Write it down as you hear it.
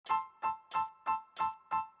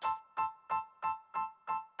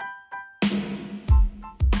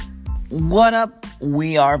What up?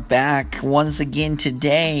 We are back once again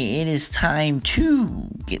today. It is time to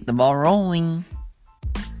get the ball rolling.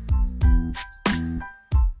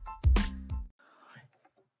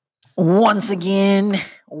 Once again,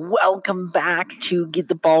 welcome back to Get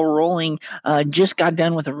the Ball Rolling. Just got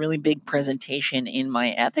done with a really big presentation in my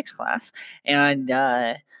ethics class, and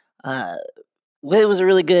it was a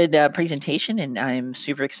really good presentation, and I'm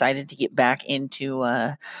super excited to get back into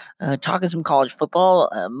talking some college football.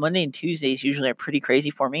 Monday and Tuesdays usually are pretty crazy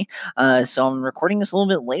for me, so I'm recording this a little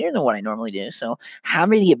bit later than what I normally do. So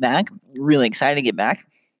happy to get back. Really excited to get back.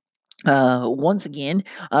 Once again,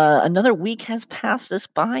 another week has passed us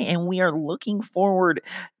by, and we are looking forward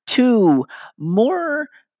to more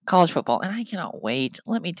college football. And I cannot wait.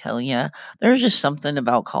 Let me tell you, there's just something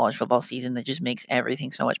about college football season that just makes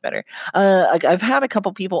everything so much better. I've had a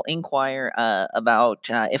couple people inquire about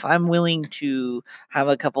if I'm willing to have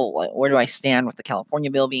a couple, where do I stand with the California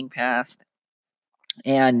bill being passed?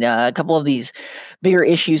 And a couple of these bigger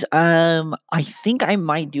issues. I think I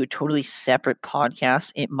might do a totally separate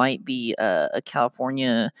podcast. It might be a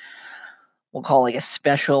California, we'll call it like a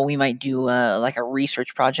special. We might do like a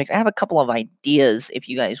research project. I have a couple of ideas. If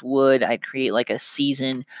you guys would, I'd create like a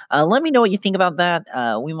season. Let me know what you think about that.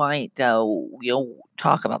 We might we'll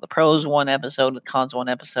talk about the pros one episode, the cons one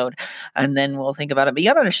episode, and then we'll think about it. But you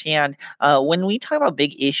gotta understand, when we talk about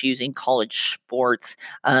big issues in college sports,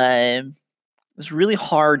 it's really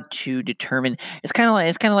hard to determine. It's kind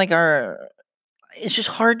of like our. It's just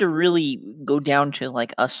hard to really go down to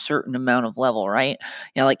like a certain amount of level, right?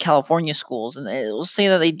 Like California schools, and we'll say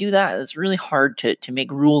that they do that. It's really hard to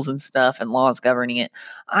make rules and stuff and laws governing it.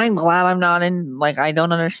 I'm glad I'm not in. Like I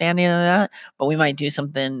don't understand any of that, but we might do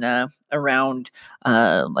something around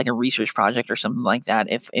like a research project or something like that.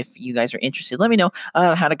 If you guys are interested, let me know.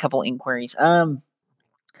 I had a couple inquiries.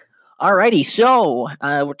 Alrighty, so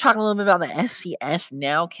we're talking a little bit about the FCS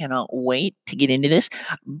now. Cannot wait to get into this.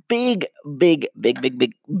 Big time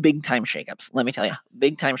shakeups. Let me tell you,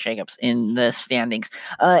 big time shakeups in the standings.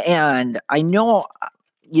 And I know,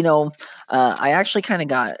 I actually kind of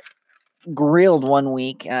got grilled one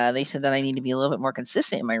week. They said that I need to be a little bit more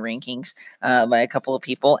consistent in my rankings by a couple of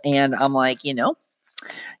people, and I'm like,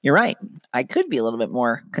 you're right. I could be a little bit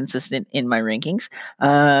more consistent in my rankings,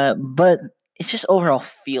 but it's just overall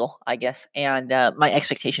feel, I guess, and my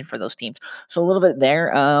expectation for those teams. So a little bit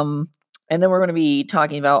there. And then we're going to be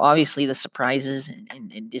talking about obviously the surprises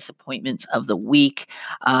and disappointments of the week.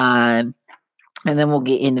 And then we'll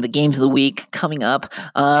get into the games of the week coming up.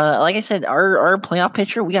 Like I said, our playoff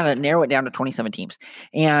picture, we got to narrow it down to 27 teams.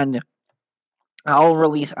 And I'll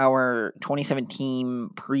release our 2017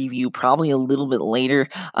 preview probably a little bit later.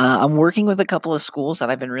 I'm working with a couple of schools that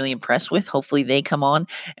I've been really impressed with. Hopefully they come on,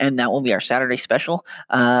 and that will be our Saturday special.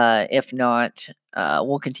 If not,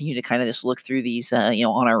 we'll continue to kind of just look through these,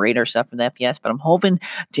 on our radar stuff from the FBS, but I'm hoping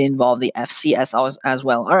to involve the FCS as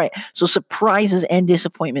well. All right, so surprises and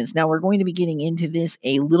disappointments. Now, we're going to be getting into this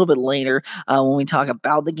a little bit later when we talk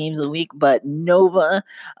about the games of the week, but Nova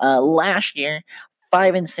last year,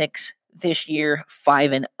 5-6. This year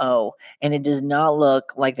 5-0, and it does not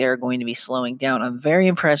look like they're going to be slowing down. I'm very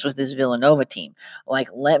impressed with this Villanova team. Like,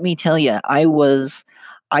 let me tell you, I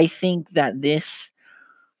think that this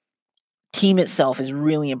team itself is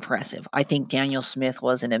really impressive. I think Daniel Smith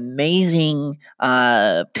was an amazing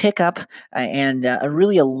pickup and a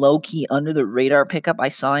really a low-key under the radar pickup. I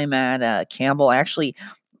saw him at Campbell.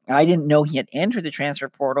 I didn't know he had entered the transfer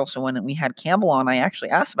portal. So when we had Campbell on, I actually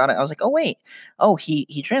asked about it. I was like, oh, wait. Oh,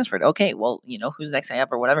 he transferred. Okay, well, who's next guy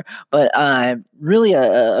up or whatever. But really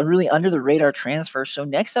a really under the radar transfer. So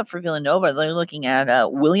next up for Villanova, they're looking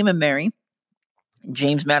at William and Mary,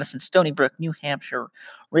 James Madison, Stony Brook, New Hampshire,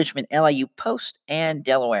 Richmond, LIU Post, and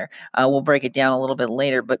Delaware. We'll break it down a little bit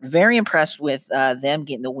later, but very impressed with them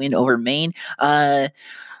getting the win over Maine.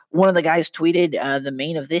 One of the guys tweeted the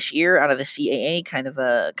Maine of this year out of the CAA, kind of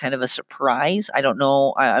a surprise. I don't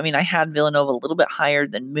know. I mean, I had Villanova a little bit higher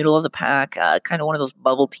than middle of the pack, kind of one of those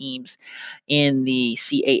bubble teams in the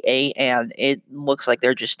CAA, and it looks like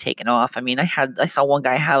they're just taking off. I mean, I saw one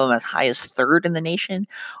guy have them as high as third in the nation,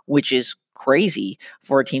 which is crazy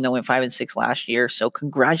for a team that went 5-6 last year. So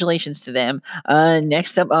congratulations to them.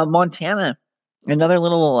 Next up, Montana. Another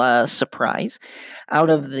little surprise out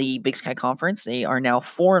of the Big Sky Conference. They are now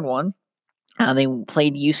 4-1. They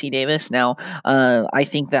played UC Davis. Now, I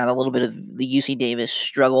think that a little bit of the UC Davis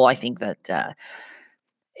struggle, I think that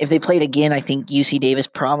if they played again, I think UC Davis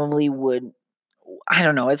probably would. I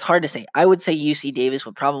don't know. It's hard to say. I would say UC Davis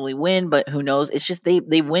would probably win, but who knows? It's just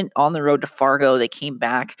they went on the road to Fargo. They came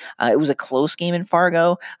back. It was a close game in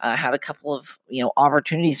Fargo. Had a couple of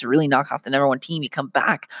opportunities to really knock off the number one team. You come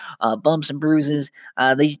back, bumps and bruises.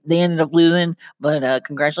 They ended up losing, but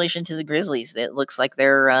congratulations to the Grizzlies. It looks like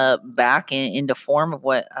they're back into form of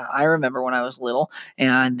what I remember when I was little.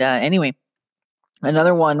 And anyway.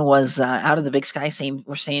 Another one was out of the Big Sky. Same,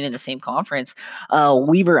 we're saying in the same conference.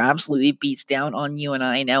 Weaver absolutely beats down on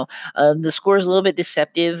UNI. Now, the score is a little bit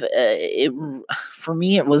deceptive. For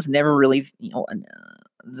me, it was never really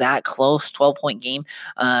that close 12-point game.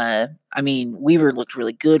 I mean, Weaver looked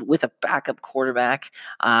really good with a backup quarterback.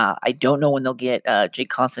 I don't know when they'll get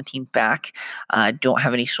Jake Constantine back. Don't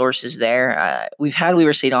have any sources there. We've had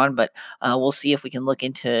Weaver State on, but we'll see if we can look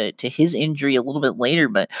into his injury a little bit later.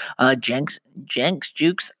 But Jukes,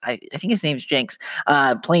 I think his name's Jenks,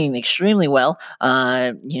 playing extremely well.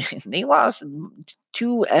 They lost to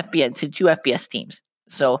two FBS teams.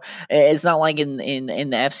 So it's not like in the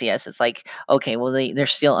FCS. It's like, okay, well they're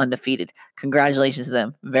still undefeated. Congratulations to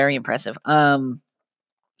them. Very impressive. And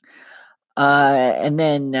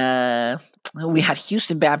then we had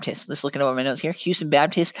Houston Baptist. Let's look at my notes here. Houston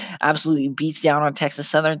Baptist absolutely beats down on Texas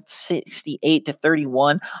Southern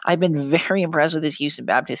 68-31. I've been very impressed with this Houston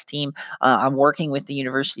Baptist team. I'm working with the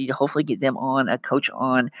university to hopefully get them on, a coach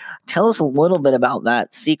on. Tell us a little bit about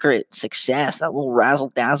that secret success, that little razzle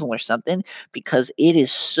dazzle or something, because it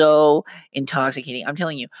is so intoxicating. I'm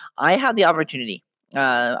telling you, I had the opportunity.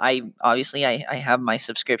 I have my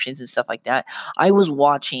subscriptions and stuff like that. I was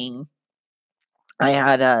watching. I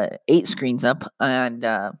had 8 screens up, and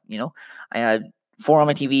I had 4 on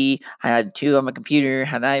my TV, I had 2 on my computer,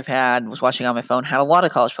 had an iPad, was watching on my phone, had a lot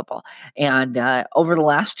of college football. And over the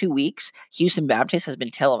last 2 weeks, Houston Baptist has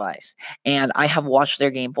been televised, and I have watched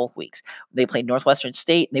their game both weeks. They played Northwestern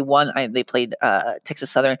State, they won. They played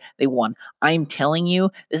Texas Southern, they won. I'm telling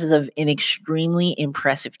you, this is an extremely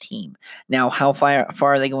impressive team. Now, how far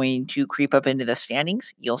are they going to creep up into the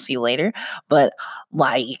standings? You'll see later. But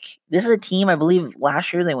like, this is a team, I believe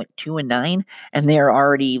last year they went 2-9, and they're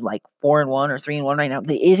already like 4-1 or 3-1 right now.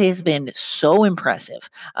 It has been so impressive.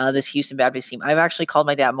 This Houston Baptist team. I've actually called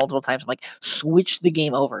my dad multiple times. I'm like, switch the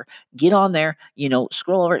game over, get on there,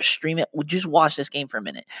 scroll over, stream it, just watch this game for a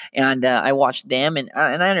minute. And I watched them, and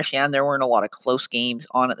I understand there weren't a lot of close games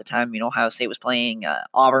on at the time. Ohio State was playing,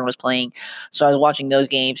 Auburn was playing, so I was watching those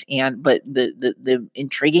games. But the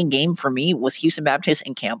intriguing game for me was Houston Baptist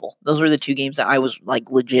and Campbell. Those were the 2 games that I was like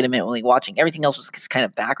legitimately watching. Everything else was kind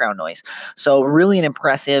of background noise. So really an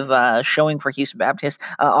impressive showing for Houston Baptist.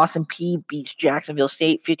 Austin Peay beats Jacksonville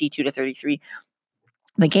State 52-33.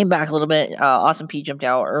 They came back a little bit. Austin Peay jumped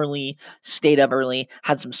out early, stayed up early,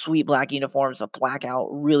 had some sweet black uniforms, a blackout,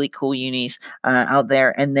 really cool unis out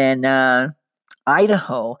there. And then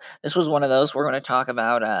Idaho. This was one of those we're going to talk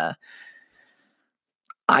about.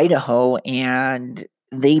 Idaho, and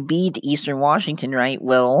they beat Eastern Washington, right?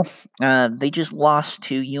 Well, they just lost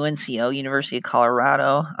to UNCO, University of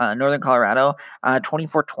Colorado, Northern Colorado,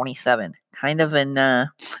 24-27. Kind of an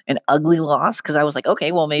ugly loss, because I was like,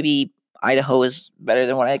 okay, well, maybe Idaho is better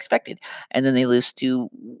than what I expected. And then they lose to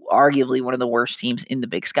arguably one of the worst teams in the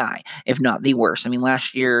Big Sky, if not the worst. I mean,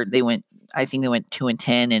 last year I think they went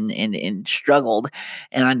 2-10 and struggled.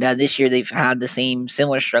 And this year they've had the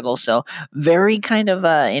similar struggle. So very kind of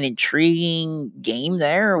an intriguing game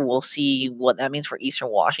there. We'll see what that means for Eastern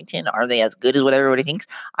Washington. Are they as good as what everybody thinks?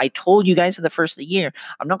 I told you guys at the first of the year,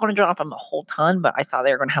 I'm not going to drop them a whole ton, but I thought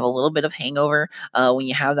they were going to have a little bit of hangover when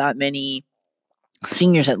you have that many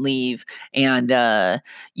seniors that leave, and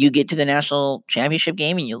you get to the national championship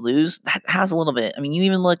game and you lose. That has a little bit. I mean, you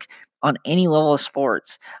even look on any level of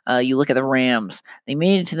sports. You look at the Rams. They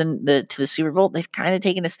made it to the Super Bowl. They've kind of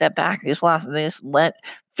taken a step back. They let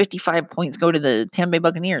 55 points go to the Tampa Bay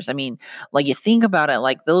Buccaneers. I mean, like, you think about it,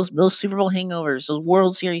 like those Super Bowl hangovers, those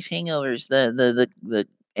World Series hangovers, the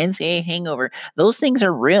NCAA hangover, those things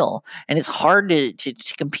are real, and it's hard to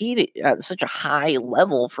compete at such a high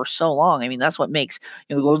level for so long. I mean, that's what makes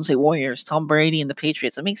the Golden State Warriors, Tom Brady, and the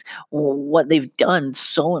Patriots. It makes what they've done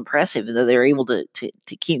so impressive that they're able to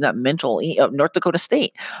keep that mental. North Dakota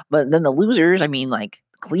State, but then the losers. I mean, like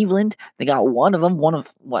Cleveland, they got one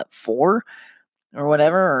of what, 4 or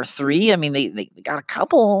whatever, or 3. I mean, they got a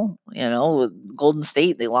couple, Golden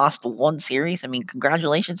State, they lost 1 series. I mean,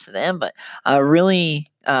 congratulations to them, but really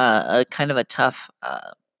a kind of a tough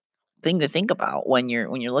thing to think about when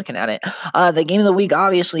you're looking at it. The game of the week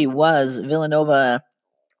obviously was Villanova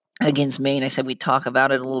against Maine. I said we'd talk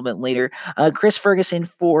about it a little bit later. Chris Ferguson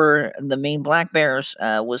for the Maine Black Bears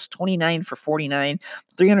was 29 for 49,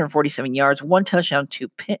 347 yards, one touchdown,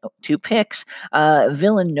 two picks.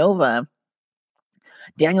 Villanova,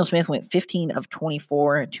 Daniel Smith went 15 of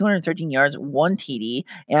 24, 213 yards, one TD.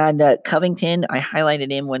 And Covington, I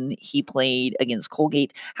highlighted him when he played against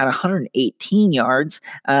Colgate, had 118 yards.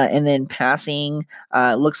 And then passing,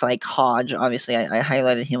 looks like Hodge. Obviously, I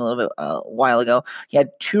highlighted him a little bit a while ago. He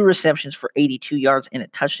had two receptions for 82 yards and a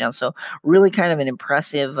touchdown. So, really kind of an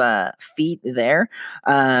impressive feat there.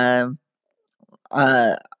 Um,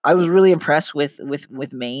 uh, I was really impressed with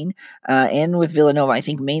Maine and with Villanova. I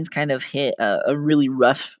think Maine's kind of hit a really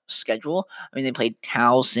rough schedule. I mean, they played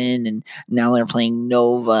Towson, and now they're playing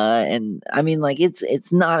Nova, and I mean, like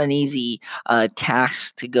it's not an easy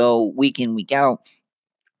task to go week in week out.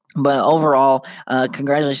 But overall,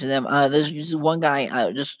 congratulations to them. There's just one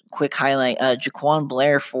guy, just quick highlight. Jaquan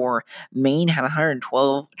Blair for Maine had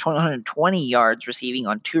 120 yards receiving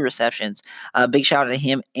on two receptions. Big shout out to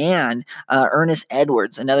him. And Ernest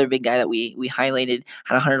Edwards, another big guy that we highlighted,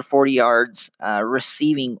 had 140 yards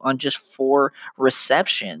receiving on just four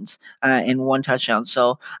receptions and one touchdown.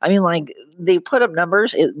 So, I mean, like, they put up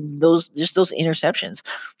numbers, those interceptions.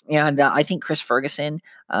 And I think Chris Ferguson,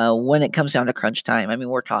 when it comes down to crunch time, I mean,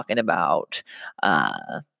 we're talking about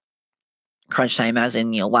crunch time as in,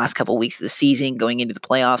 last couple of weeks of the season going into the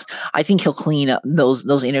playoffs. I think he'll clean up those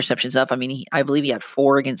interceptions up. I mean, I believe he had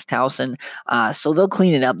four against Towson, so they'll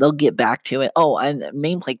clean it up. They'll get back to it. Oh, and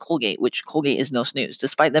Maine played Colgate, which Colgate is no snooze,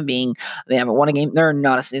 despite them being they haven't won a game. They're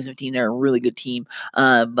not a snooze team. They're a really good team.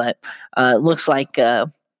 But it looks like.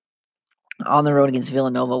 On the road against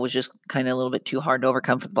Villanova was just kind of a little bit too hard to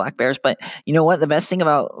overcome for the Black Bears. But you know what? The best thing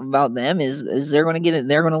about them is they're going to get it.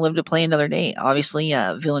 They're going to live to play another day. Obviously,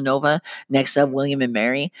 Villanova next up, William and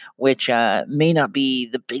Mary, which may not be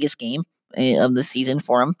the biggest game of the season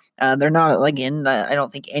for them. They're not again. I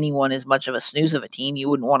don't think anyone is much of a snooze of a team. You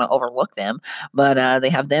wouldn't want to overlook them, but they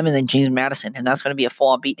have them and then James Madison, and that's going to be a full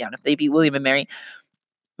on beatdown. If they beat William and Mary,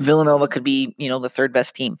 Villanova could be the third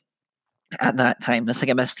best team at that time, the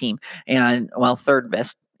second best team, and well, third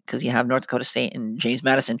best because you have North Dakota State and James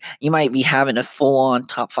Madison. You might be having a full on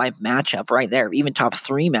top five matchup right there, even top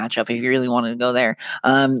three matchup if you really wanted to go there.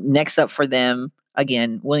 Next up for them,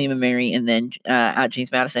 again, William and Mary, and then at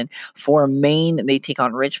James Madison. For Maine, they take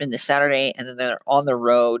on Richmond this Saturday, and then they're on the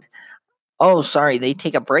road. Oh, sorry, they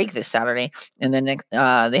take a break this Saturday, and then next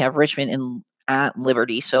they have Richmond in at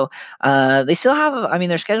Liberty. So they still have. I mean,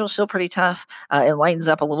 their schedule's still pretty tough. It lightens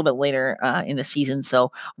up a little bit later in the season,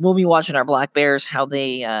 so we'll be watching our Black Bears how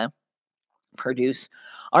they produce.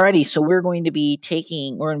 Alrighty, so we're going to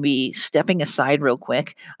be stepping aside real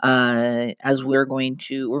quick as we're going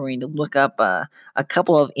to look up a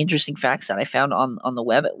couple of interesting facts that I found on the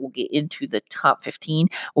web. We'll get into the top 15.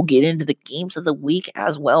 We'll get into the games of the week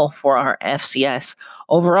as well for our FCS.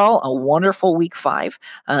 Overall, a wonderful week 5.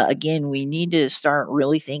 Again, we need to start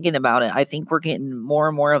really thinking about it. I think we're getting more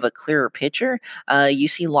and more of a clearer picture. You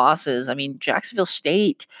see losses. I mean, Jacksonville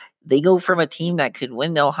State, they go from a team that could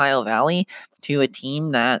win the Ohio Valley to a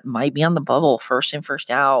team that might be on the bubble, first in,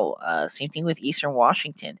 first out. Same thing with Eastern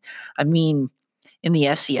Washington. I mean, in the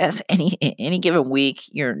FCS, any given week,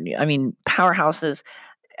 I mean, powerhouses.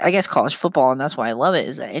 I guess college football, and that's why I love it,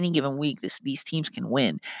 is that any given week these teams can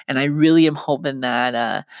win, and I really am hoping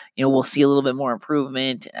that we'll see a little bit more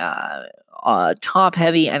improvement. Top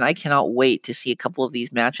heavy, and I cannot wait to see a couple of these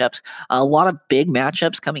matchups. A lot of big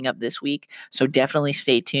matchups coming up this week, so definitely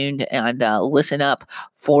stay tuned and listen up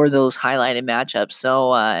for those highlighted matchups.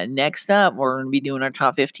 So next up, we're going to be doing our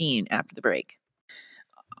top 15 after the break.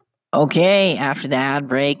 Okay, after the ad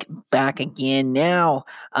break, back again now.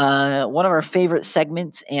 One of our favorite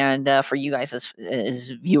segments, and for you guys as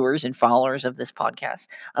viewers and followers of this podcast,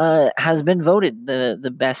 has been voted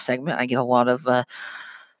the best segment. I get a lot of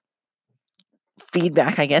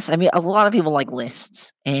feedback, I guess. I mean, a lot of people like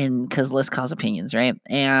lists, and because lists cause opinions, right?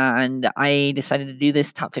 And I decided to do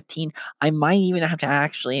this top 15. I might even have to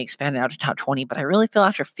actually expand it out to top 20, but I really feel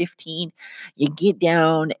after 15, you get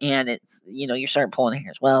down and you start pulling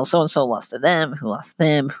hairs. Well, so and so lost to them, who lost to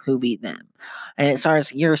them, who beat them. And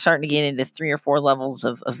you're starting to get into 3 or 4 levels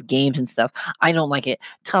of games and stuff. I don't like it.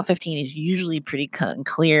 Top 15 is usually pretty cut and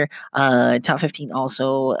clear. Top 15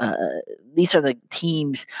 also, these are the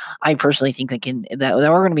teams I personally think that we're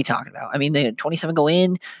going to be talking about. I mean, the 27 go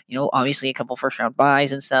in, obviously a couple first round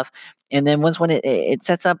buys and stuff, and then once when it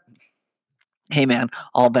sets up, hey man,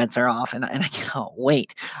 all bets are off, and I cannot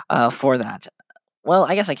wait for that. Well,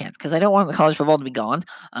 I guess I can because I don't want the college football to be gone.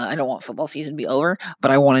 I don't want football season to be over,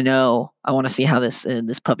 but I want to know. I want to see how this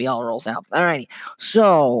puppy all rolls out. All righty.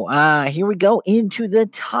 So here we go into the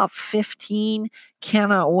top 15.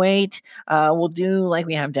 Cannot wait. We'll do like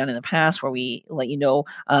we have done in the past, where we let you know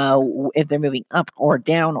if they're moving up or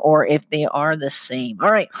down, or if they are the same.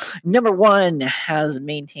 All right. Number one has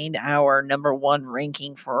maintained our number one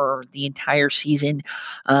ranking for the entire season.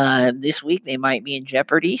 This week they might be in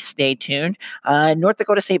jeopardy. Stay tuned. North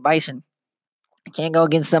Dakota State Bison. Can't go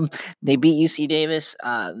against them. They beat UC Davis.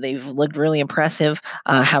 They've looked really impressive.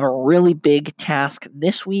 Have a really big task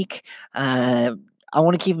this week. I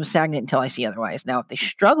want to keep them stagnant until I see otherwise. Now, if they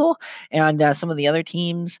struggle and some of the other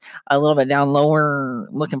teams a little bit down lower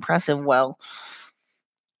look impressive, well,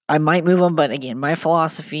 I might move them. But again, my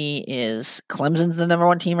philosophy is Clemson's the number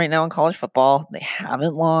one team right now in college football. They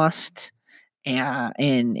haven't lost in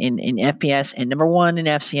FBS, and number one in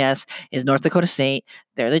FCS is North Dakota State.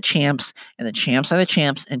 They're the champs, and the champs are the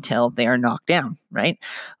champs until they are knocked down, right?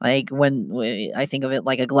 Like when I think of it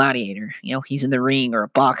like a gladiator, he's in the ring, or a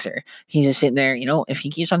boxer. He's just sitting there, if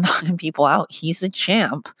he keeps on knocking people out, he's the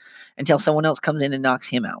champ until someone else comes in and knocks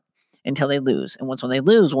him out. Until they lose. And once when they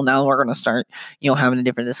lose, well, now we're going to start, having a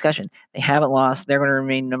different discussion. They haven't lost. They're going to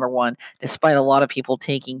remain number one, despite a lot of people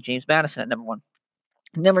taking James Madison at number one.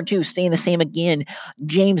 Number two, staying the same again,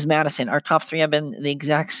 James Madison. Our top three have been the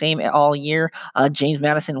exact same all year. James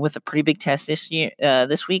Madison with a pretty big test this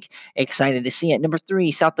week. Excited to see it. Number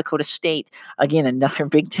three, South Dakota State. Again, another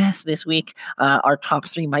big test this week. Our top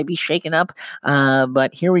three might be shaken up,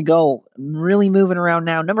 but here we go. Really moving around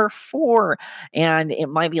now. Number four, and it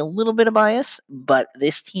might be a little bit of bias, but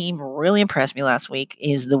this team really impressed me last week,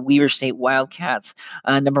 is the Weber State Wildcats.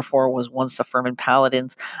 Number four was once the Furman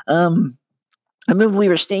Paladins. I moved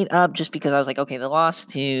Weber State up just because I was like, okay, they lost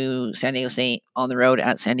to San Diego State on the road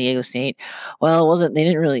at San Diego State. Well, it wasn't. They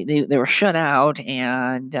didn't really. They were shut out,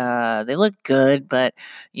 and they looked good, but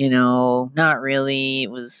not really. It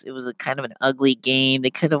was a kind of an ugly game. They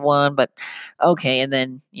could have won, but okay. And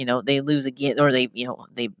then they lose again, or they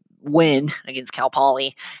win against Cal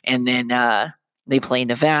Poly, and then they play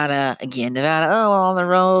Nevada again. Nevada, on the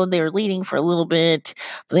road, they were leading for a little bit,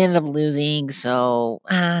 but they ended up losing. So,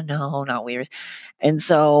 no, not Weavers. And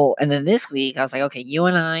then this week, I was like, okay,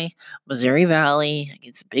 UNI, Missouri Valley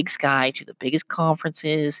against Big Sky, two of the biggest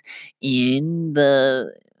conferences in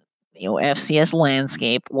the FCS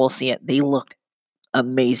landscape. We'll see it. They looked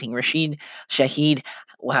amazing. Rashid Shaheed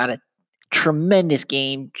had a tremendous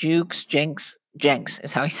game. Jenks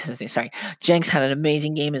is how he says his name. Sorry. Jenks had an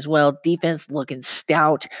amazing game as well. Defense looking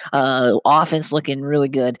stout. Offense looking really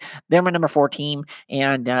good. They're my number four team.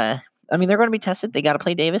 And they're going to be tested. They got to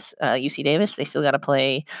play Davis, UC Davis. They still got to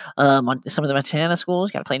play some of the Montana schools.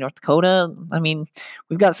 Got to play North Dakota.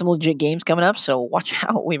 We've got some legit games coming up, so watch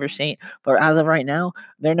out, Weaver State. But as of right now,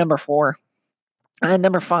 they're number four. And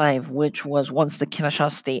number five, which was once the Kennesaw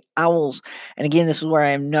State Owls. And again, this is where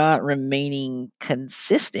I am not remaining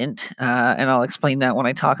consistent, and I'll explain that when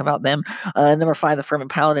I talk about them. Number five, the Furman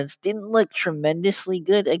Paladins didn't look tremendously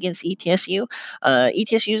good against ETSU.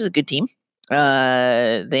 ETSU is a good team.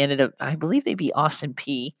 They ended up, I believe they beat Austin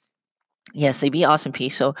P. Yes, they beat Austin P.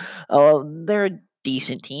 So they're a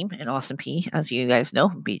decent team. And Austin P, as you guys know,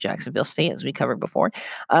 beat Jacksonville State, as we covered before.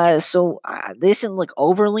 This didn't look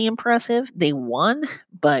overly impressive. They won,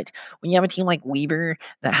 but when you have a team like Weber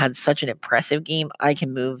that had such an impressive game, I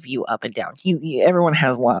can move you up and down. Everyone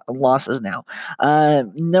has losses now.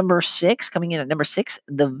 Number six, coming in at number six,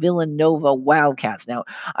 the Villanova Wildcats. Now,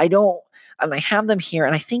 and I have them here,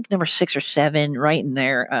 and I think number 6 or 7, right in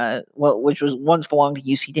there, which was once belonged to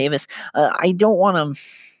UC Davis. I don't want to.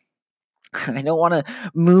 I don't want to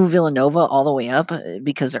move Villanova all the way up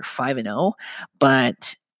because they're 5-0,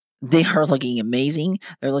 but they are looking amazing.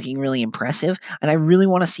 They're looking really impressive, and I really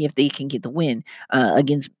want to see if they can get the win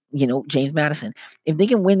against James Madison. If they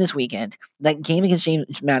can win this weekend, that game against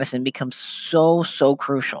James Madison becomes so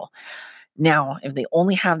crucial. Now, if they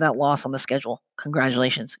only have that loss on the schedule,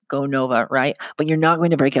 congratulations, go Nova, right? But you're not going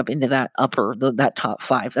to break up into that that top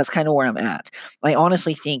 5. That's kind of where I'm at. I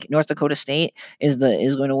honestly think North Dakota State is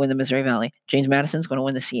going to win the Missouri Valley. James Madison's going to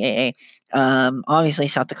win the CAA. Obviously,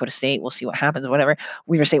 South Dakota State. We'll see what happens. Whatever.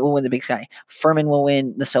 Weaver State will win the Big Sky. Furman will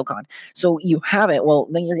win the SoCon. So you have it. Well,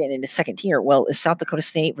 then you're getting into second tier. Well, is South Dakota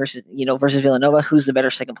State versus Villanova? Who's the better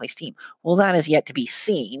second place team? Well, that is yet to be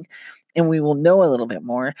seen, and we will know a little bit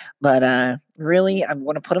more. But really, I'm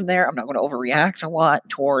going to put them there. I'm not going to overreact a lot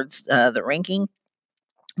towards the ranking.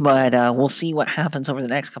 But we'll see what happens over the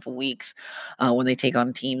next couple weeks when they take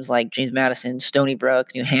on teams like James Madison, Stony Brook,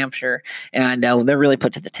 New Hampshire, and they're really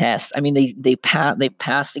put to the test. I mean, they've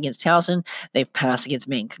passed against Towson, they've passed against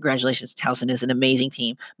Maine. Congratulations, Towson is an amazing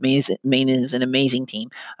team. Maine is an amazing team.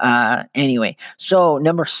 Anyway, so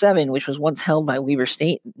number 7, which was once held by Weber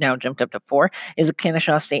State, now jumped up to 4, is the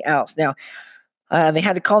Kennesaw State Owls. Now, they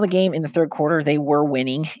had to call the game in the third quarter. They were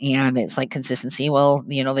winning, and it's like consistency. Well,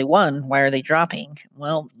 they won. Why are they dropping?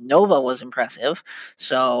 Well, Nova was impressive,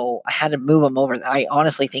 so I had to move them over. I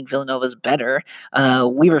honestly think Villanova's better.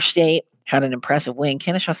 Weber State had an impressive win.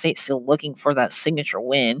 Kennesaw State still looking for that signature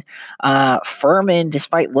win. Furman,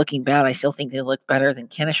 despite looking bad, I still think they look better than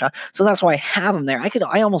Kennesaw, so that's why I have them there.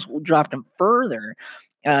 I almost dropped them further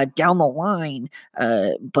down the line,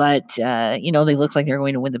 but they look like they're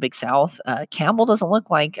going to win the Big South. Campbell doesn't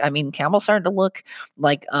look like. I mean, Campbell's starting to look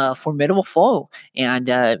like a formidable foe,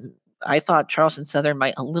 and I thought Charleston Southern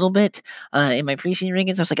might a little bit in my preseason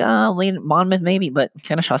rankings. I was like, Monmouth maybe, but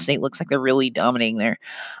Kennesaw State looks like they're really dominating there.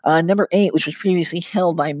 Number 8, which was previously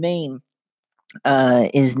held by Maine,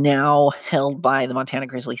 is now held by the Montana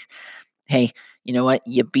Grizzlies. Hey, you know what?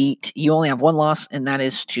 You only have one loss, and that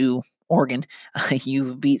is to Oregon.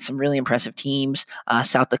 You've beat some really impressive teams.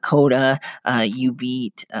 South Dakota, you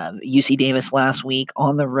beat UC Davis last week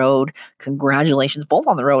on the road. Congratulations, both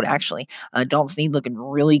on the road, actually. Dalton Sneed looking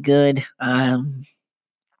really good.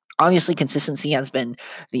 Obviously, consistency has been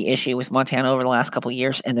the issue with Montana over the last couple of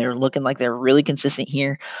years, and they're looking like they're really consistent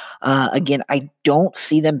here. Again, I don't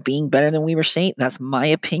see them being better than Weber State. That's my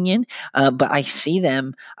opinion. But I see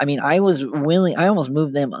them. I mean, I almost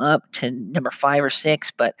moved them up to number 5 or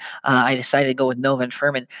 6, but I decided to go with Nova and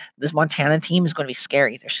Furman. This Montana team is going to be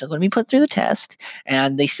scary. They're still going to be put through the test,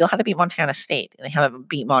 and they still had to beat Montana State. They haven't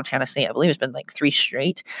beat Montana State. I believe it's been like 3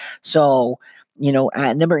 straight. So,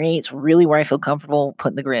 at number 8, it's really where I feel comfortable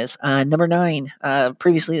putting the Grizz. Number 9,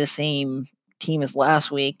 previously the same team as last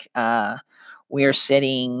week. We are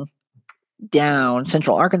sitting down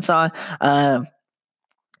Central Arkansas.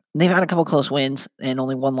 They've had a couple close wins and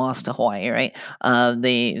only one loss to Hawaii, right?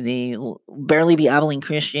 They barely beat Abilene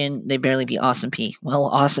Christian. They barely beat Austin Peay. Well,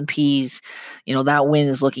 Austin Peay's, that win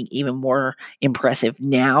is looking even more impressive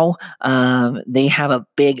now. They have a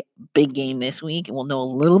big game this week, and we'll know a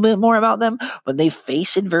little bit more about them. But they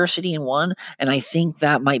face adversity and won, and I think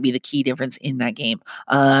that might be the key difference in that game.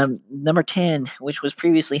 Number 10, which was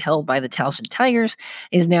previously held by the Towson Tigers,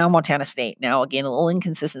 is now Montana State. Now, again, a little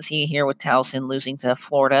inconsistency here with Towson losing to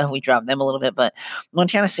Florida. We dropped them a little bit, but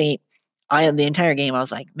Montana State, the entire game, I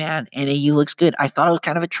was like, man, NAU looks good. I thought it was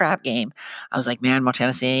kind of a trap game. I was like, man,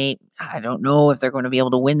 Montana State, I don't know if they're going to be able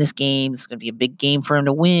to win this game. It's going to be a big game for them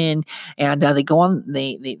to win. And they go on,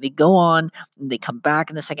 they go on, they come back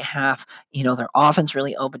in the second half. Their offense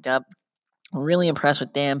really opened up. Really impressed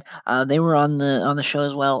with them. They were on the show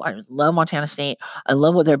as well. I love Montana State. I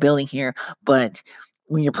love what they're building here, but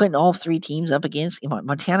when you're putting all 3 teams up against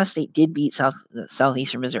Montana State did beat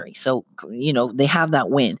Southeastern Missouri, so they have that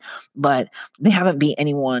win, but they haven't beat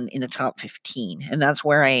anyone in the top 15, and that's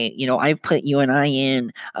where I've put UNI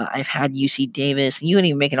in. I've had UC Davis, and you can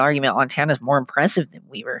even make an argument Montana's more impressive than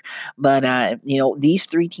Weber, but these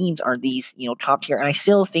 3 teams are these top tier, and I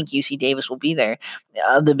still think UC Davis will be there,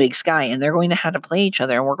 the Big Sky, and they're going to have to play each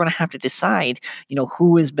other, and we're going to have to decide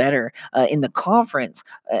who is better in the conference,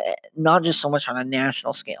 not just so much on a national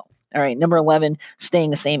scale. All right, number 11, staying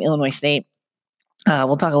the same, Illinois State.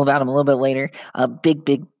 We'll talk about them a little bit later.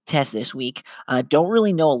 Big test this week. Don't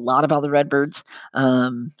really know a lot about the Redbirds,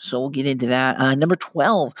 so we'll get into that. Number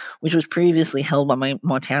 12, which was previously held by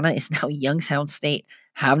Montana, is now Youngstown State.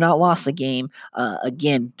 Have not lost the game.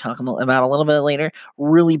 Again, talking about a little bit later.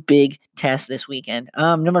 Really big test this weekend.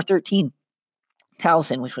 Number 13,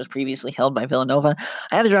 Towson, which was previously held by Villanova.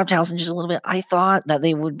 I had to drop Towson just a little bit. I thought that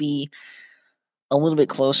they would be a little bit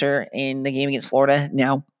closer in the game against Florida.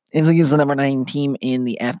 Now, it's against the number 9 team in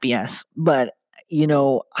the FBS. But,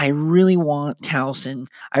 I really want Towson.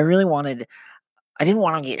 I didn't want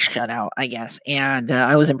to get shut out, I guess. And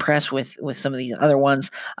I was impressed with some of these other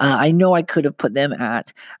ones. I know I could have put them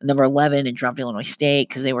at number 11 and dropped Illinois State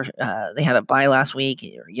because they had a bye last week,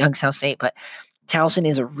 or Youngstown State. But Towson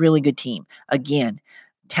is a really good team. Again,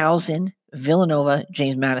 Towson, Villanova,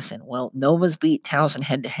 James Madison. Well, Nova's beat Towson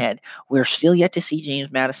head-to-head. We're still yet to see James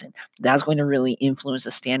Madison. That's going to really influence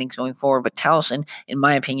the standings going forward. But Towson, in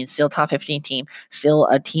my opinion, still top 15 team, still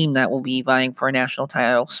a team that will be vying for a national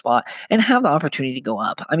title spot and have the opportunity to go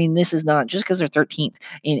up. I mean, this is not just because they're 13th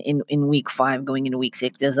in week 5 going into week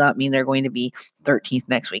 6 does not mean they're going to be 13th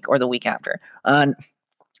next week or the week after.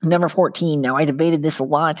 Number 14. Now, I debated this a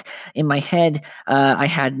lot in my head. I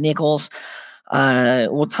had Nichols.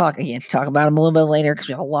 We'll talk about them a little bit later because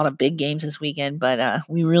we have a lot of big games this weekend. But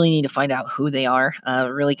we really need to find out who they are.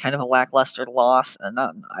 Really, kind of a lackluster loss.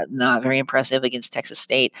 Not very impressive against Texas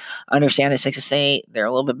State. I understand it's Texas State. They're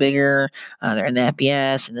a little bit bigger. They're in the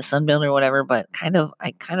FBS and the Sun Belt or whatever. But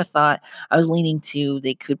I kind of thought I was leaning to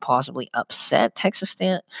they could possibly upset Texas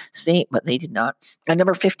State, but they did not. At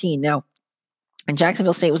number 15 now. And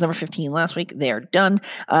Jacksonville State was number 15 last week. They are done.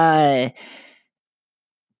 And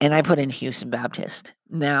I put in Houston Baptist.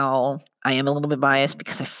 Now, I am a little bit biased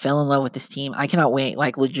because I fell in love with this team. I cannot wait.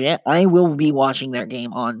 Like, legit, I will be watching their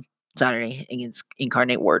game on Saturday against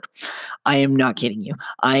Incarnate Word. I am not kidding you.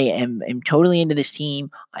 I am totally into this team.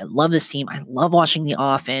 I love this team. I love watching the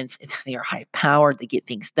offense. They are high powered. They get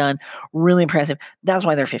things done. Really impressive. That's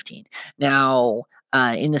why they're 15. Now,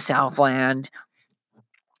 in the Southland,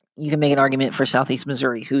 you can make an argument for Southeast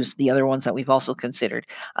Missouri, who's the other ones that we've also considered.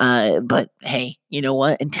 But hey, you know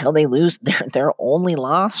what? Until they lose, their only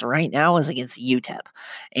loss right now is against UTEP.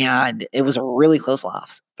 And it was a really close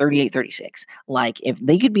loss, 38-36. Like, if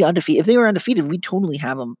they could be undefeated, if they were undefeated, we'd totally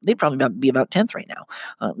have them. They'd probably be about 10th right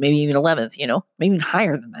now, maybe even 11th, maybe even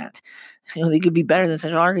higher than that. They could be better than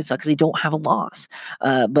Central Arkansas because they don't have a loss.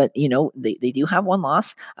 But, they do have one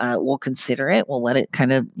loss. We'll consider it. We'll let it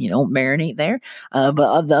kind of, marinate there. But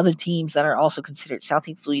of the other teams that are also considered,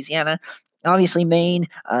 Southeast Louisiana, obviously Maine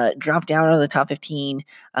dropped out of the top 15.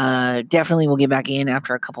 Definitely will get back in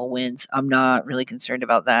after a couple wins. I'm not really concerned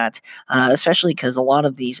about that, especially because a lot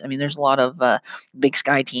of these, there's a lot of Big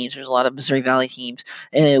Sky teams. There's a lot of Missouri Valley teams.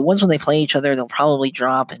 Once when they play each other, they'll probably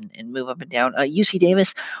drop and move up and down. UC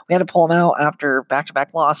Davis, we had to pull them out after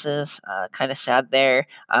back-to-back losses. Kind of sad there,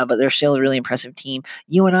 but they're still a really impressive team.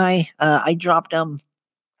 UNI, I dropped them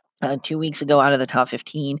 2 weeks ago out of the top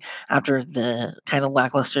 15 after the kind of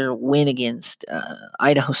lackluster win against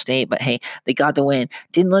Idaho State. But hey, they got the win.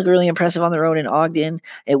 Didn't look really impressive on the road in Ogden.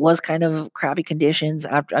 It was kind of crappy conditions.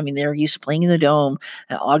 They were used to playing in the dome.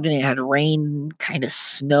 Ogden, it had rain, kind of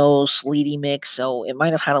snow, sleety mix. So it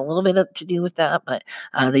might have had a little bit to do with that, but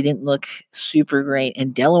they didn't look super great.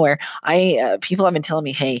 And Delaware, people have been telling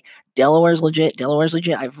me, hey, Delaware's legit.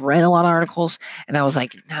 I've read a lot of articles and I was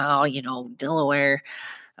like, no, Delaware.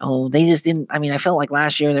 Oh, they just didn't. I felt like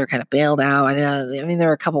last year they were kind of bailed out. There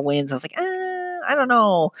were a couple wins. I was like, I don't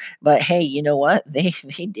know. But hey, you know what? They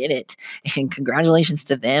did it, and congratulations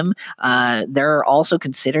to them. They're also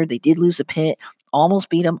considered. They did lose the pit, almost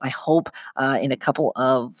beat them. I hope in a couple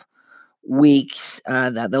of weeks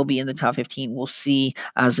that they'll be in the top 15. We'll see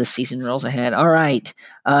as the season rolls ahead. All right.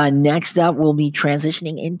 Next up, we'll be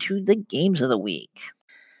transitioning into the games of the week.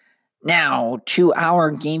 Now to our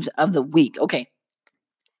games of the week. Okay.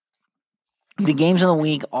 The games of the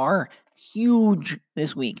week are huge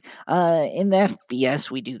this week. In the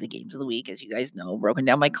FBS, we do the games of the week, as you guys know, broken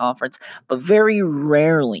down by conference, but very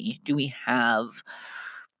rarely do we have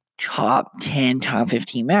top 10, top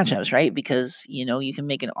 15 matchups, right? Because, you can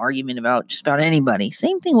make an argument about just about anybody.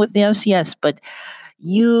 Same thing with the FCS, but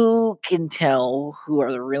you can tell who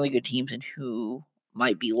are the really good teams and who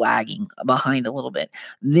might be lagging behind a little bit.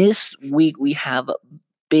 This week, we have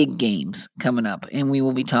big games coming up, and we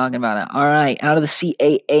will be talking about it. All right, out of the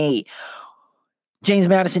CAA, James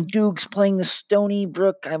Madison Dukes playing the Stony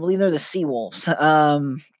Brook. I believe they're the Seawolves.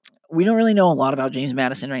 We don't really know a lot about James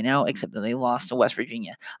Madison right now, except that they lost to West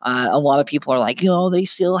Virginia. A lot of people are like, they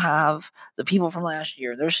still have the people from last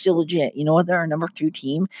year. They're still legit. You know what? They're our number 2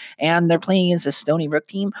 team, and they're playing against the Stony Brook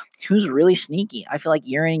team, who's really sneaky. I feel like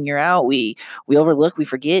year in and year out, we we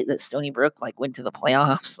forget that Stony Brook went to the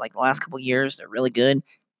playoffs the last couple years. They're really good.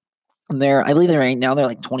 I believe they're right now. They're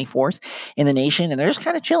 24th in the nation, and they're just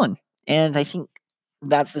kind of chilling. And I think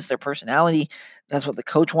that's just their personality. That's what the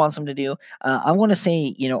coach wants them to do. I want to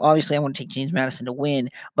say, obviously, I want to take James Madison to win,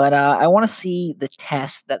 but I want to see the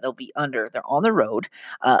test that they'll be under. They're on the road,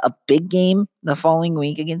 a big game the following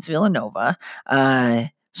week against Villanova.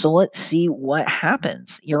 So let's see what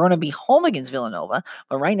happens. You're going to be home against Villanova,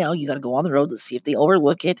 but right now you got to go on the road. Let's see if they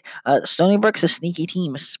overlook it. Stony Brook's a sneaky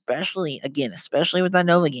team, especially with that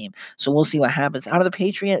Nova game. So we'll see what happens. Out of the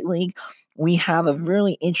Patriot League, we have a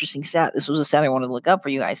really interesting stat. This was a stat I wanted to look up for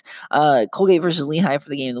you guys. Colgate versus Lehigh for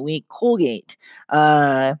the game of the week. Colgate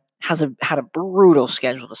had a brutal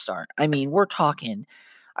schedule to start. We're talking.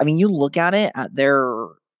 You look at it at their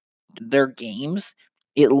games.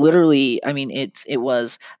 It literally, it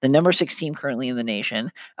was the number 6 team currently in the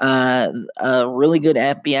nation, a really good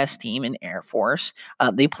FBS team in Air Force.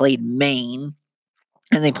 They played Maine,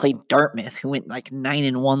 and they played Dartmouth, who went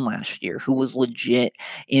 9-1 last year, who was legit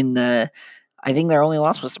in the. I think their only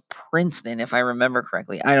loss was to Princeton, if I remember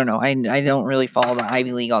correctly. I don't know. I don't really follow the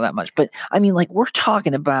Ivy League all that much, but we're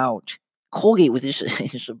talking about Colgate was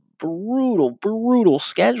just a brutal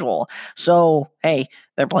schedule. So, hey,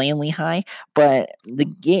 they're playing Lehigh, but the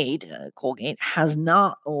Gate, Colgate, has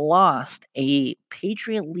not lost a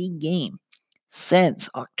Patriot League game since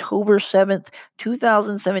October 7th,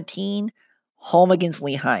 2017, home against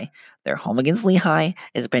Lehigh. They're home against Lehigh.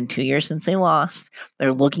 It's been 2 years since they lost.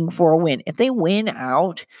 They're looking for a win. If they win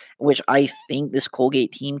out, which I think this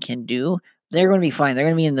Colgate team can do, they're going to be fine. They're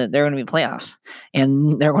going to be they're going to be playoffs,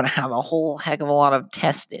 and they're going to have a whole heck of a lot of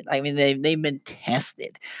tested. I mean, they've been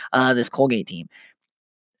tested. This Colgate team.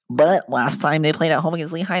 But last time they played at home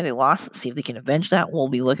against Lehigh, they lost. See if they can avenge that. We'll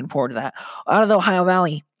be looking forward to that. Out of the Ohio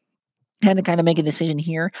Valley, had to kind of make a decision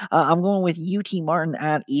here. I'm going with UT Martin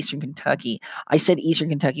at Eastern Kentucky. I said Eastern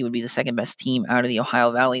Kentucky would be the second best team out of the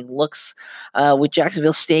Ohio Valley. Looks with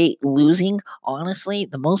Jacksonville State losing, honestly,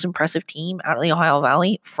 the most impressive team out of the Ohio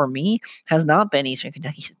Valley for me has not been Eastern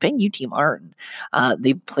Kentucky. It's been UT Martin.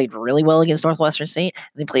 They played really well against Northwestern State.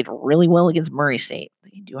 And they played really well against Murray State.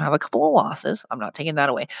 They do have a couple of losses. I'm not taking that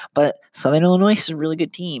away. But Southern Illinois is a really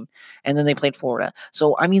good team. And then they played Florida.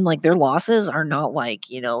 So, I mean, like, their losses are not like,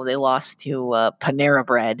 they lost to Panera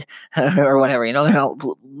Bread or whatever. They're not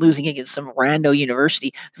losing against some rando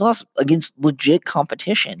university. They lost against legit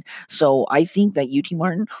competition. So I think that UT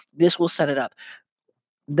Martin, this will set it up.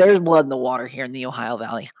 There's blood in the water here in the Ohio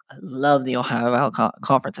Valley. I love the Ohio Valley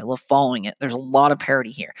Conference. I love following it. There's a lot of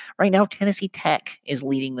parity here. Right now, Tennessee Tech is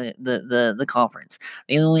leading the conference.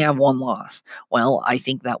 They only have one loss. Well, I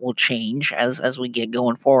think that will change as we get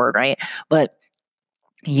going forward, right? But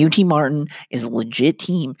UT Martin is a legit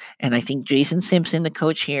team, and I think Jason Simpson, the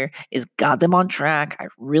coach here, is got them on track. I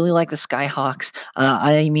really like the Skyhawks.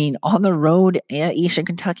 I mean, on the road, Eastern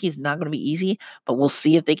Kentucky is not going to be easy, but we'll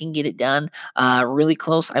see if they can get it done. Really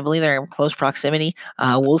close. I believe they're in close proximity.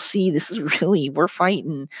 We'll see. This is we're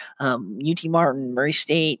fighting UT Martin, Murray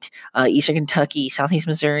State, Eastern Kentucky, Southeast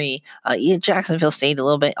Missouri, Jacksonville State a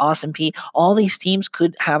little bit, Austin Peay. All these teams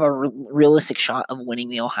could have a realistic shot of winning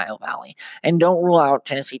the Ohio Valley. And don't rule out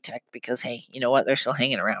Tennessee Tech because, hey, you know what? They're still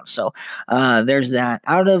hanging around. So there's that.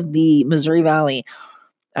 Out of the Missouri Valley,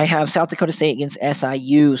 I have South Dakota State against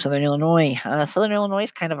SIU, Southern Illinois. Southern Illinois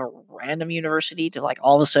is kind of a random university to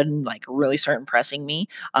all of a sudden really start impressing me.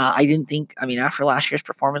 I didn't think. I mean, after last year's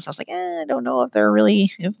performance, I was like, I don't know if we're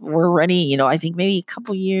ready. I think maybe a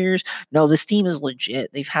couple years. No, this team is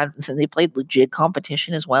legit. They played legit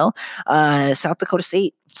competition as well. South Dakota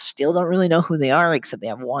State still don't really know who they are, except they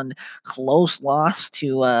have one close loss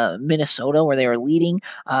to Minnesota where they were leading.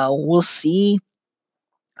 We'll see.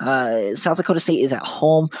 South Dakota State is at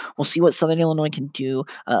home. We'll see what Southern Illinois can do.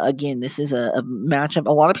 Again, this is a matchup.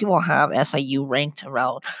 A lot of people have SIU ranked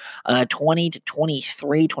around 20 to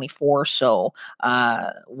 23, 24. So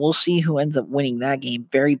we'll see who ends up winning that game.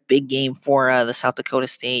 Very big game for the South Dakota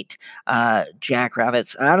State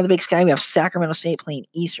Jackrabbits. Out of the Big Sky, we have Sacramento State playing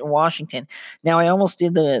Eastern Washington. Now, I almost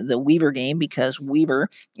did the Weber game because Weber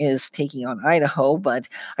is taking on Idaho, but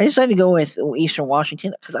I decided to go with Eastern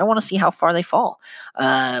Washington because I want to see how far they fall.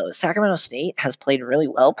 Sacramento State has played really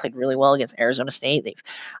well against Arizona State. They've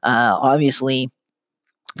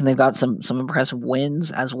got some impressive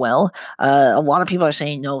wins as well. A lot of people are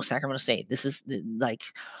saying, no, Sacramento State, this is like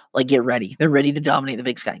get ready. They're ready to dominate the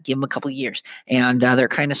Big Sky. Give them a couple of years. And they're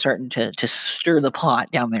kind of starting to stir the pot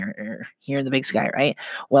down there here in the Big Sky, right?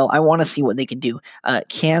 Well, I want to see what they can do.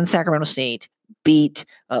 Can Sacramento State beat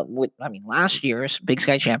last year's Big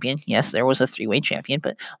Sky champion? Yes, there was a three-way champion,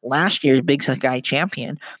 but last year's Big Sky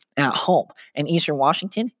champion at home. And Eastern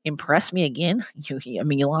Washington impressed me again.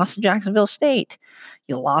 You lost to Jacksonville State.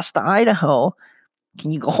 You lost to Idaho.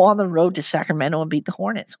 Can you go on the road to Sacramento and beat the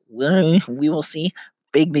Hornets? We will see.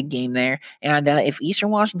 Big game there. And if Eastern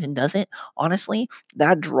Washington doesn't, honestly,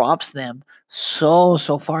 that drops them so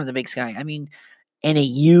far in the Big Sky. I mean,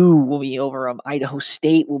 NAU will be over them. Idaho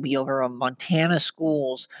State will be over them. Montana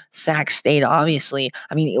schools, Sac State, obviously.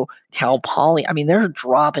 I mean, Cal Poly. I mean, they're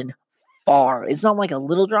dropping far. It's not like a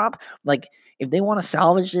little drop. Like, if they want to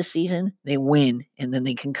salvage this season, they win, and then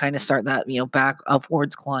they can kind of start that back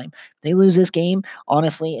upwards climb. If they lose this game,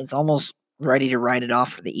 honestly, it's almost ready to write it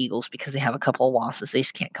off for the Eagles because they have a couple of losses they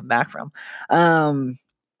just can't come back from.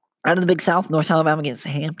 Out of the Big South, North Alabama against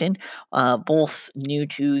Hampton, both new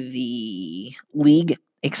to the league.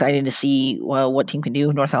 Excited to see what team can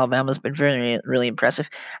do. North Alabama's been really impressive.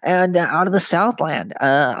 And out of the Southland,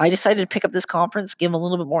 I decided to pick up this conference, give them a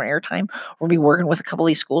little bit more airtime. We'll be working with a couple of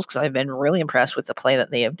these schools because I've been really impressed with the play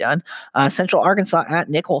that they have done. Central Arkansas at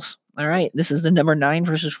Nichols. All right, this is the number 9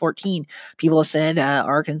 versus 14. People have said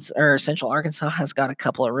Central Arkansas has got a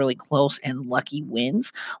couple of really close and lucky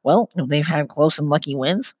wins. Well, if they've had close and lucky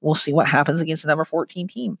wins, we'll see what happens against the number 14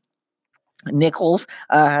 team. Nichols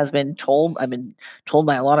I've been told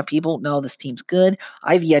by a lot of people, no, this team's good.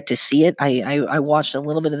 I've yet to see it. I watched a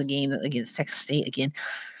little bit of the game against Texas State again.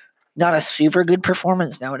 Not a super good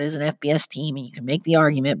performance. Now it is an FBS team, and you can make the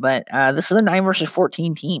argument, but this is a 9 versus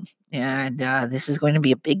 14 team, and this is going to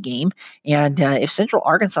be a big game. And if Central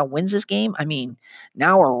Arkansas wins this game, I mean,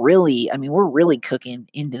 now we're really cooking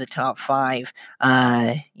into the top five.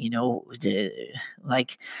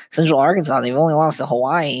 Like Central Arkansas, they've only lost to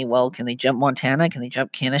Hawaii. Well, can they jump Montana? Can they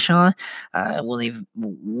jump Kennesaw? Will they?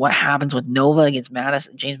 What happens with Nova against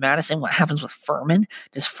Madison? James Madison? What happens with Furman?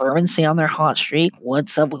 Does Furman stay on their hot streak?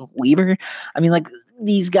 What's up with Weber? I mean, like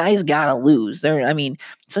these guys gotta lose.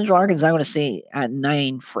 Central Arkansas is not going to stay at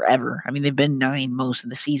 9 forever. I mean, they've been 9 most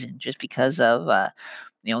of the season just because of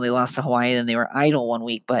they lost to Hawaii and they were idle one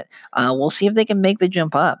week. But we'll see if they can make the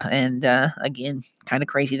jump up. And again, kind of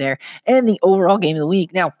crazy there. And the overall game of the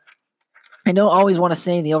week. Now, I don't always want to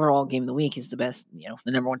say the overall game of the week is the best,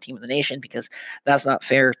 the number one team in the nation, because that's not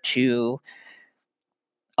fair to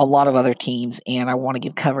a lot of other teams, and I want to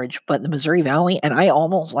give coverage. But the Missouri Valley, and I've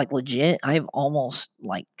almost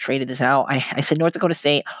traded this out. I said North Dakota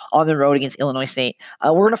State on the road against Illinois State.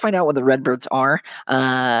 We're going to find out what the Redbirds are.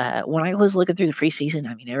 When I was looking through the preseason,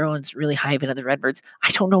 I mean, everyone's really hyping up the Redbirds. I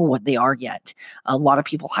don't know what they are yet. A lot of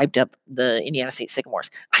people hyped up the Indiana State Sycamores.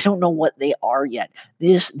 I don't know what they are yet.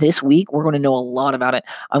 This week, we're going to know a lot about it.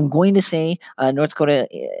 I'm going to say North Dakota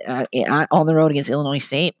on the road against Illinois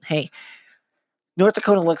State. Hey, North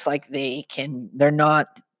Dakota looks like they're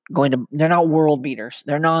not world beaters.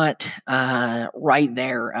 They're not right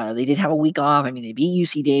there. They did have a week off. I mean, they beat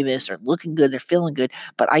UC Davis. They're looking good. They're feeling good.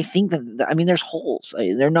 But I think there's holes.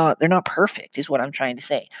 They're not perfect, is what I'm trying to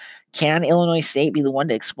say. Can Illinois State be the one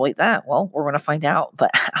to exploit that? Well, we're going to find out.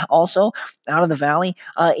 But also, out of the Valley,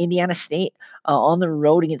 Indiana State on the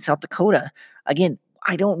road against South Dakota. Again,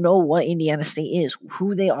 I don't know what Indiana State is,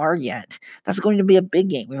 who they are yet. That's going to be a big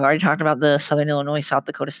game. We've already talked about the Southern Illinois South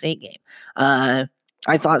Dakota State game.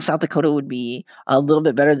 I thought South Dakota would be a little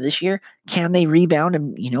bit better this year. Can they rebound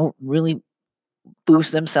and really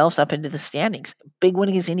boost themselves up into the standings? Big win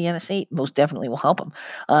against Indiana State most definitely will help them.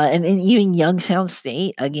 And then even Youngstown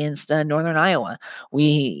State against Northern Iowa.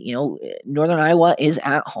 Northern Iowa is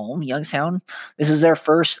at home. Youngstown, this is their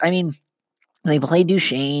first. I mean, they played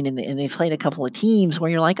Duchesne, and they played a couple of teams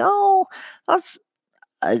where you're like, oh, that's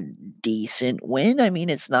a decent win. I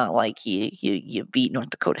mean, it's not like you beat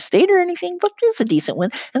North Dakota State or anything, but it's a decent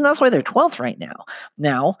win, and that's why they're 12th right now.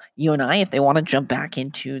 Now, UNI, if they want to jump back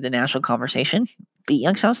into the national conversation, beat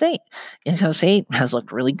Youngstown State. Youngstown State has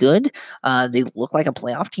looked really good. They look like a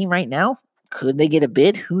playoff team right now. Could they get a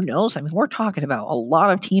bid? Who knows? I mean, we're talking about a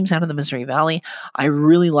lot of teams out of the Missouri Valley. I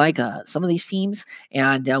really like some of these teams,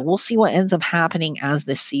 and we'll see what ends up happening as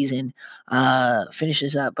this season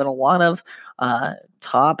finishes up. But a lot of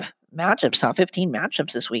top matchups, top 15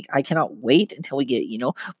 matchups this week. I cannot wait until we get,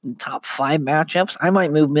 top 5 matchups. I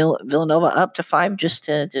might move Villanova up to 5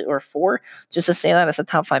 or 4 just to say that it's a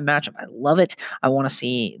top 5 matchup. I love it. I want to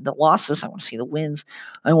see the losses. I want to see the wins.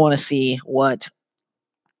 I want to see what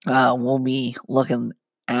we'll be looking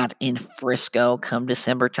at in Frisco come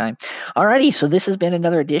December time. Alrighty, so this has been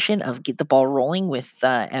another edition of Get the Ball Rolling with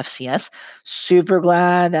FCS. Super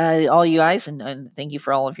glad all you guys, and thank you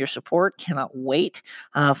for all of your support. Cannot wait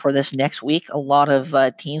for this next week. A lot of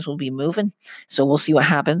teams will be moving, so we'll see what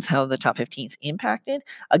happens, how the top 15 is impacted.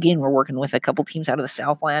 Again, we're working with a couple teams out of the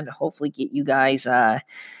Southland to hopefully get you guys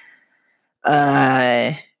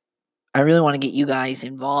I really want to get you guys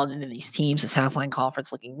involved into these teams. The Southland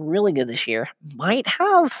Conference looking really good this year. Might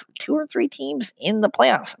have 2 or 3 teams in the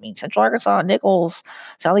playoffs. I mean, Central Arkansas, Nichols,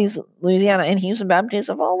 Southeast Louisiana, and Houston Baptist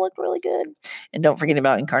have all looked really good. And don't forget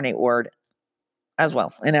about Incarnate Word as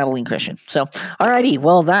well, and Abilene Christian. So, alrighty,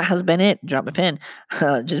 well, that has been it. Drop a pin.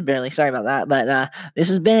 Just barely. Sorry about that. But this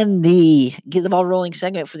has been the Get the Ball Rolling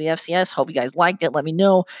segment for the FCS. Hope you guys liked it. Let me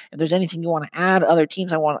know if there's anything you want to add, other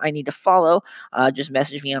teams I need to follow. Just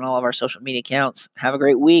message me on all of our social media accounts. Have a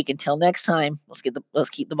great week. Until next time, let's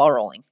keep the ball rolling.